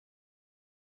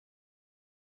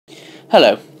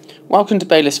Hello, welcome to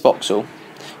Bayliss Vauxhall.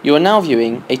 You are now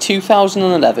viewing a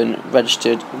 2011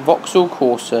 registered Vauxhall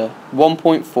Corsa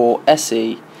 1.4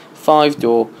 SE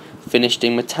 5-door finished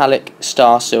in metallic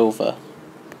star silver.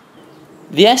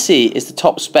 The SE is the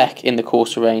top spec in the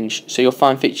Corsa range, so you'll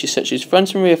find features such as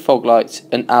front and rear fog lights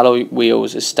and alloy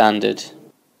wheels as standard.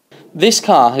 This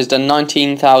car has done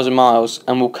 19,000 miles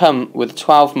and will come with a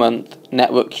 12-month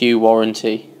Network Q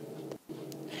warranty.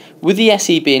 With the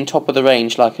SE being top of the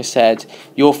range, like I said,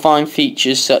 you'll find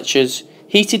features such as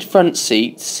heated front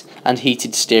seats and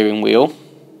heated steering wheel,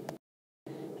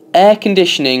 air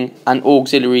conditioning and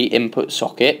auxiliary input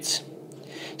socket,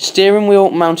 steering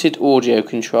wheel mounted audio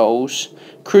controls,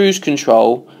 cruise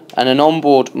control and an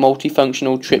onboard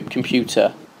multifunctional trip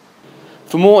computer.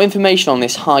 For more information on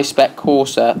this high-spec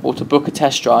Corsa or to book a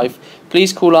test drive,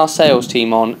 please call our sales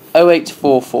team on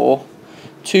 0844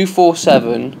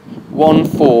 247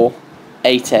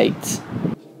 1488.